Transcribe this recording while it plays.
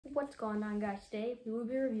What's going on, guys? Today we will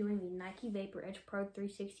be reviewing the Nike Vapor Edge Pro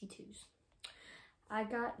 362s. I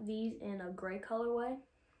got these in a gray colorway.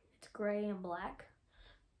 It's gray and black,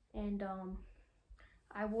 and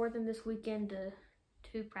I wore them this weekend to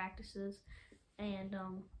 2 practices, and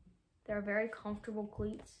they're very comfortable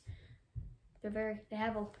cleats. There's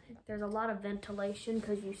a lot of ventilation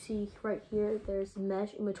because you see right here there's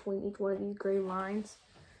mesh in between each one of these gray lines,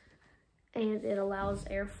 and it allows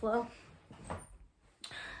airflow.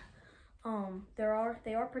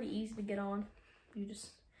 They are pretty easy to get on. You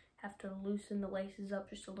just have to loosen the laces up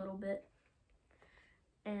just a little bit.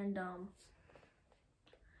 And the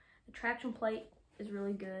traction plate is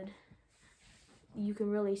really good. You can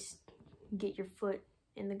really get your foot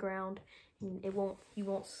in the ground, and you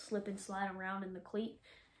won't slip and slide around in the cleat.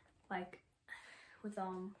 Like with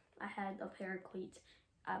I had a pair of cleats.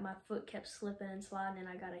 My foot kept slipping and sliding, and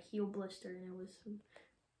I got a heel blister, and it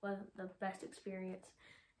was the best experience.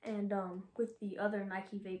 And with the other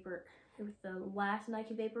Nike Vapor, with the last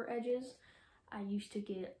Nike Vapor Edges, I used to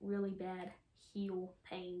get really bad heel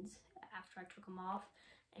pains after I took them off,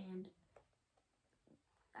 and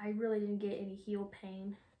I really didn't get any heel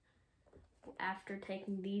pain after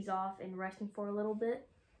taking these off and resting for a little bit.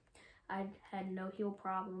 I had no heel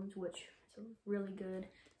problems, which is really good,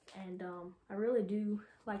 and I really do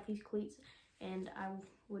like these cleats, and I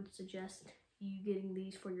would suggest you getting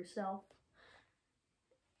these for yourself.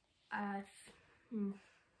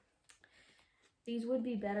 These would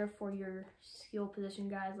be better for your skill position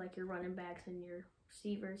guys, like your running backs and your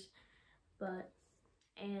receivers,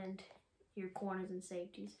 and your corners and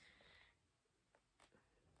safeties.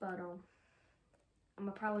 But I'm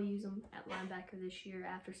gonna probably use them at linebacker this year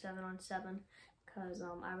after 7-on-7, because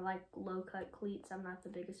I like low cut cleats. I'm not the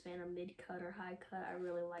biggest fan of mid cut or high cut. I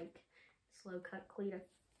really like slow cut cleat.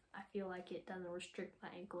 I feel like it doesn't restrict my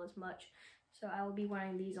ankle as much. So I will be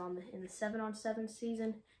wearing these in the 7-on-7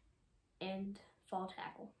 season and fall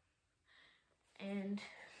tackle. And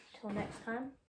until next time,